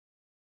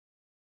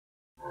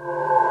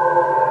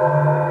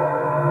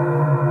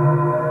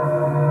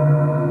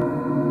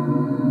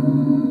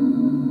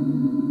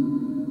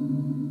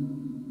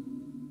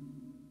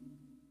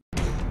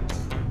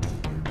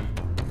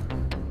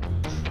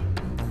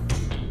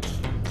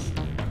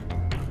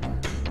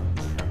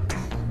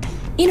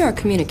In our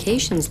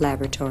communications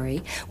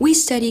laboratory, we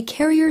study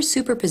carrier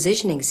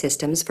superpositioning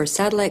systems for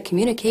satellite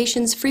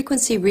communications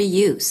frequency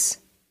reuse.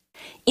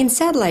 In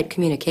satellite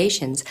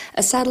communications,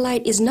 a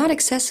satellite is not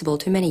accessible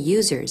to many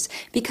users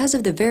because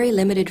of the very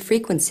limited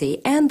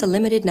frequency and the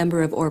limited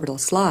number of orbital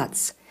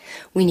slots.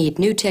 We need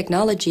new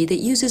technology that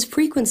uses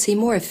frequency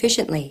more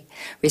efficiently,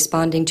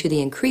 responding to the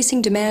increasing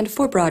demand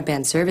for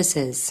broadband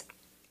services.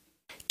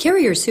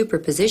 Carrier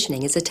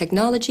superpositioning is a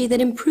technology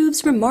that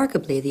improves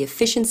remarkably the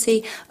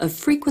efficiency of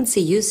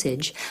frequency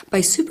usage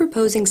by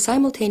superposing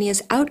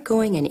simultaneous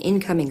outgoing and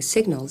incoming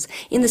signals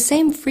in the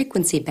same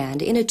frequency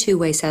band in a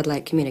two-way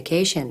satellite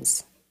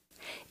communications.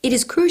 It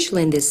is crucial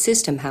in this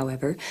system,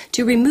 however,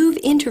 to remove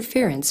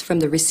interference from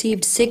the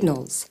received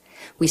signals.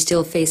 We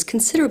still face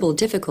considerable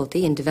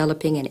difficulty in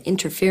developing an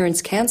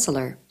interference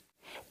canceller.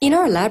 In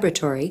our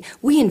laboratory,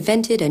 we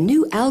invented a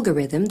new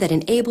algorithm that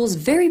enables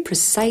very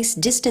precise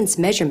distance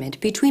measurement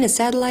between a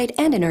satellite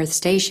and an Earth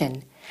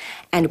station,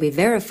 and we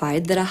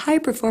verified that a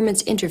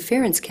high-performance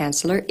interference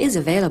canceller is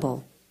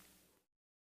available.